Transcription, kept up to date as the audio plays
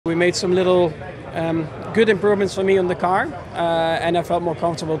We made some little good improvements for me on the car, and I felt more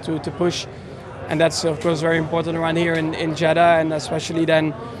comfortable to push. And that's of course very important around here in Jeddah, and especially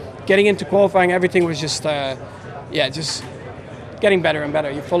then getting into qualifying, everything was just getting better and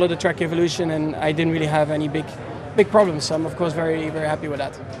better. You follow the track evolution, and I didn't really have any big problems. So I'm of course very happy with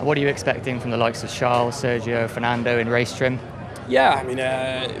that. What are you expecting from the likes of Charles, Sergio, Fernando in race trim? Yeah, I mean,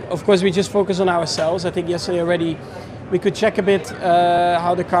 of course we just focus on ourselves. I think yesterday already we could check a bit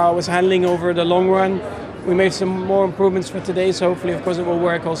how the car was handling over the long run. We made some more improvements for today, so hopefully, of course, it will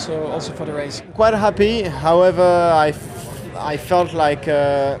work also for the race. Quite happy. However, I felt like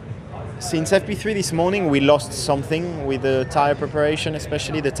since FP3 this morning, we lost something with the tire preparation,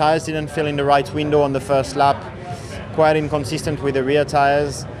 especially the tires didn't fill in the right window on the first lap. Quite inconsistent with the rear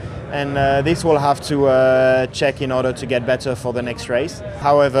tires. And this will have to check in order to get better for the next race.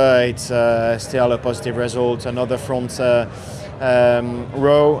 However, it's still a positive result, another front row,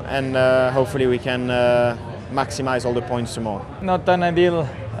 and hopefully we can maximize all the points tomorrow. Not an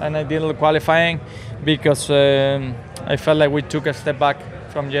ideal qualifying, because I felt like we took a step back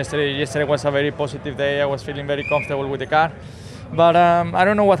from yesterday. Yesterday was a very positive day. I was feeling very comfortable with the car, but I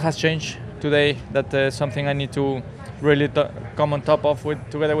don't know what has changed today. That's something I need to really come on top of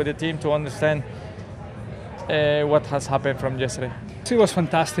together with the team to understand what has happened from yesterday. It was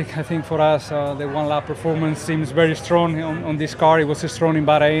fantastic. I think for us the one lap performance seems very strong on this car. It was strong in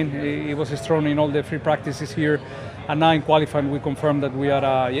Bahrain, it was strong in all the free practices here, and now in qualifying we confirmed that we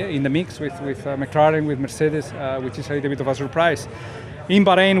are in the mix with McLaren, with Mercedes, which is a little bit of a surprise. In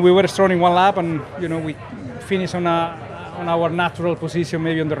Bahrain we were strong in one lap, and we finished on our natural position,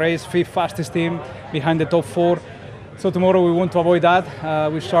 maybe on the race, 5th fastest team behind the top 4. So tomorrow we want to avoid that.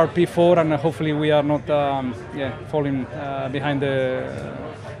 We start P4, and hopefully we are not falling behind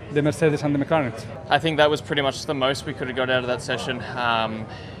the Mercedes and the McLaren. I think that was pretty much the most we could have got out of that session.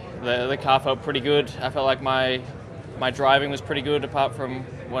 The car felt pretty good. I felt like my driving was pretty good, apart from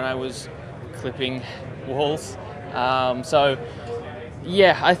when I was clipping walls. So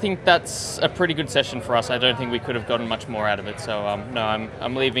yeah, I think that's a pretty good session for us. I don't think we could have gotten much more out of it. So no,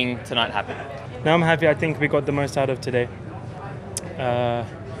 I'm leaving tonight happy. No, I'm happy. I think we got the most out of today. Yeah,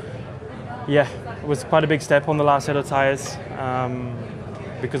 it was quite a big step on the last set of tyres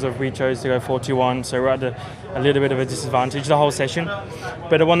because we chose to go 4-2-1, so we're at a little bit of a disadvantage the whole session.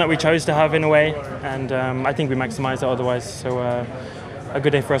 But the one that we chose to have in a way, and I think we maximised it otherwise. So a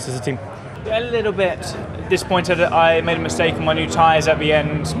good day for us as a team. A little bit disappointed that I made a mistake on my new tyres at the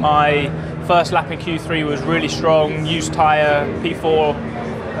end. My first lap in Q3 was really strong, used tyre, P4.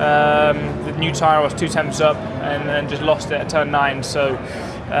 The new tyre was 2 temps up, and then just lost it at turn 9. So,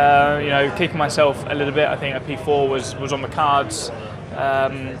 kicking myself a little bit. I think a P4 was on the cards.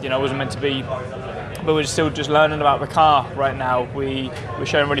 It wasn't meant to be, but we're still just learning about the car right now. We're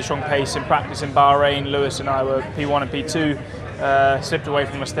showing really strong pace in practice in Bahrain. Lewis and I were P1 and P2. Slipped away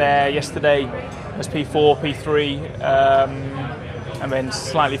from us there. Yesterday was P4, P3. And then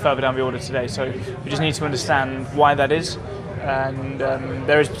slightly further down the order today. So we just need to understand why that is. And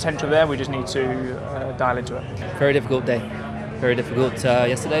there is potential there, we just need to dial into it. Very difficult day, very difficult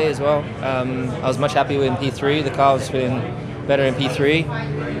yesterday as well. I was much happier in P3, the car was feeling better in P3,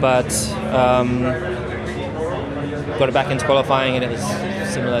 but got it back into qualifying and it was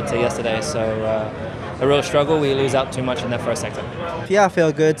similar to yesterday, so a real struggle. We lose out too much in that first sector. Yeah, I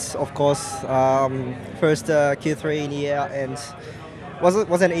feel good, of course. First Q3 in the year, and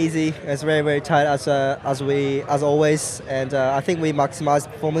wasn't easy. It's very tight as always, and I think we maximized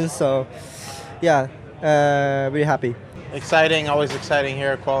performance. So yeah, really happy. Exciting, always exciting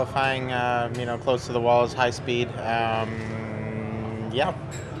here. Qualifying, close to the walls, high speed. Yeah,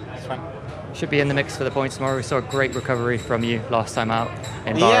 it's fun. Should be in the mix for the points tomorrow. We saw a great recovery from you last time out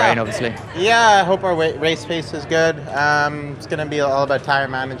in Bahrain, obviously. Yeah, I hope our race pace is good. It's going to be all about tire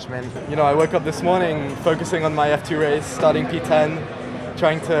management. I woke up this morning focusing on my F2 race, starting P10,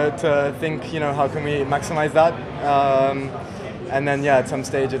 trying to think, how can we maximize that? And then, at some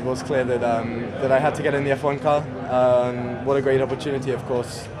stage it was clear that I had to get in the F1 car. What a great opportunity, of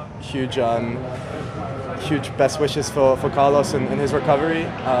course. Huge best wishes for Carlos and his recovery.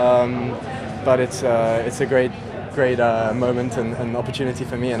 But it's a great moment and opportunity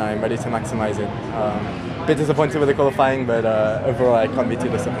for me, and I'm ready to maximize it. A bit disappointed with the qualifying, but overall I can't be too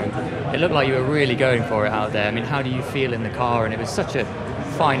disappointed. It looked like you were really going for it out there. I mean, how do you feel in the car? And it was such a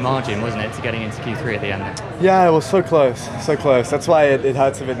fine margin, wasn't it, to getting into Q3 at the end? Yeah, it was so close. That's why it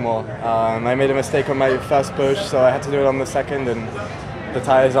hurts a bit more. I made a mistake on my first push, so I had to do it on the second, and the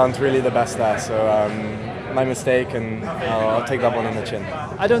tyres aren't really the best there. So my mistake, and I'll take that one on the chin.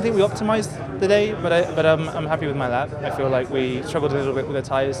 I don't think we optimised the day, but I'm happy with my lap. I feel like we struggled a little bit with the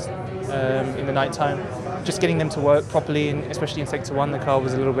tyres in the night time. Just getting them to work properly, and especially in sector 1, the car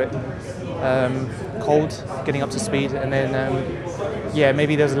was a little bit cold, getting up to speed, and then yeah,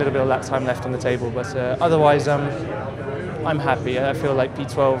 maybe there's a little bit of lap time left on the table, but otherwise I'm happy. I feel like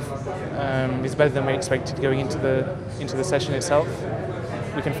P12 is better than we expected going into the session itself.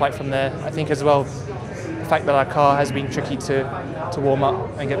 We can fight from there. I think as well, the fact that our car has been tricky to warm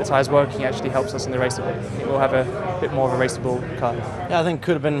up and get the tyres working actually helps us in the race a bit. I think we'll have a bit more of a raceable car. Yeah, I think it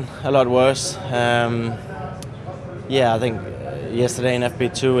could have been a lot worse. Yeah, I think yesterday in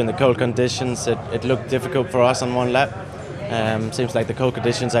FP2 in the cold conditions it looked difficult for us on one lap. Seems like the cold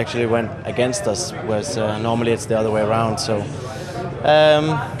conditions actually went against us, whereas normally it's the other way around. So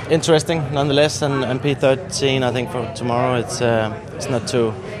interesting nonetheless, and P13 I think for tomorrow it's not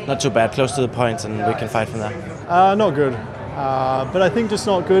too bad, close to the points, and we can fight from there. Not good, but I think just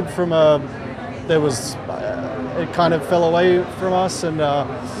not good from it kind of fell away from us, and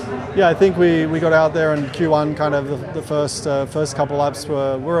yeah, I think we got out there in Q1 kind of the first couple laps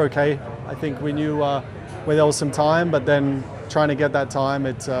were okay. I think we knew where there was some time, but then trying to get that time,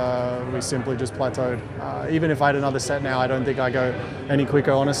 we simply just plateaued. Even if I had another set now, I don't think I go any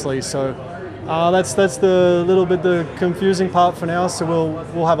quicker, honestly. So that's the little bit the confusing part for now. So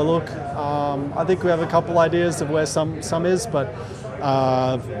we'll have a look. I think we have a couple ideas of where some is, but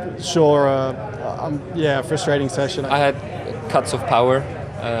sure, yeah, frustrating session. I had cuts of power.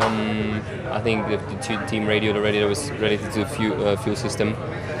 I think the team radioed already that was related to the fuel system.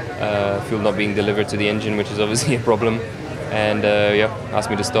 Fuel not being delivered to the engine, which is obviously a problem, and yeah, asked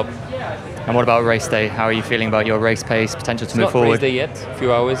me to stop. And what about race day? How are you feeling about your race pace, potential to move It's not forward? race day yet, a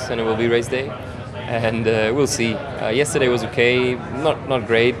few hours, and it will be race day, and we'll see. Yesterday was okay, not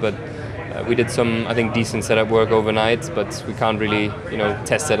great, but we did some, I think, decent setup work overnight, but we can't really,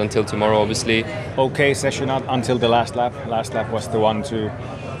 test that until tomorrow, obviously. Okay session until the last lap. Last lap was the one to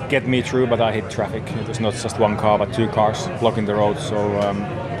get me through, but I hit traffic. It was not just one car, but two cars blocking the road, so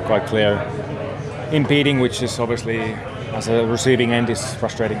quite clear impeding, which is obviously, as a receiving end, is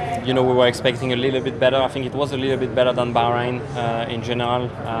frustrating. We were expecting a little bit better. I think it was a little bit better than Bahrain in general,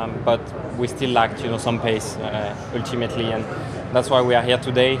 but we still lacked, some pace ultimately, and that's why we are here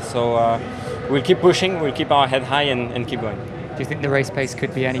today. So we'll keep pushing, we'll keep our head high and keep going. Do you think the race pace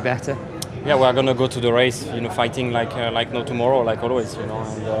could be any better? Yeah, we are going to go to the race, fighting like no tomorrow, like always,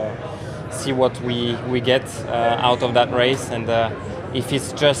 and see what we get out of that race, and if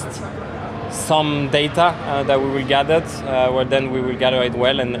it's just some data that we will gather, well, then we will gather it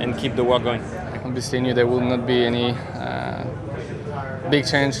well and keep the work going. Obviously, knew there will not be any big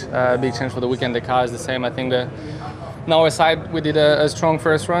change for the weekend. The car is the same. I think that on our side we did a strong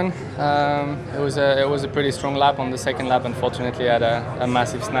first run. It was a pretty strong lap. On the second lap, unfortunately, I had a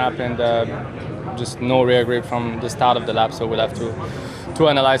massive snap and just no rear grip from the start of the lap. So we'll have to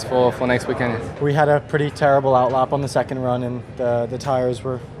analyze for next weekend. We had a pretty terrible outlap on the second run, and the tires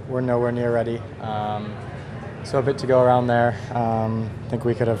were nowhere near ready. So a bit to go around there. I think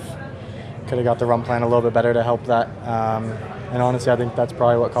we could have got the run plan a little bit better to help that. And honestly, I think that's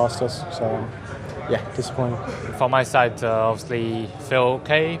probably what cost us. So yeah, disappointing. From my side, obviously feel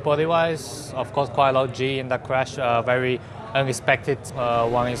okay body-wise. Of course, quite a lot of G in that crash. Very unexpected.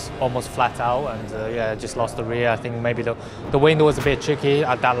 One is almost flat out, and yeah, just lost the rear. I think maybe the wind was a bit tricky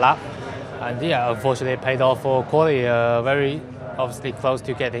at that lap, and yeah, unfortunately it paid off for quali. Very obviously close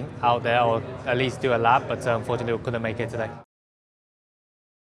to getting out there, or at least do a lap, but unfortunately we couldn't make it today.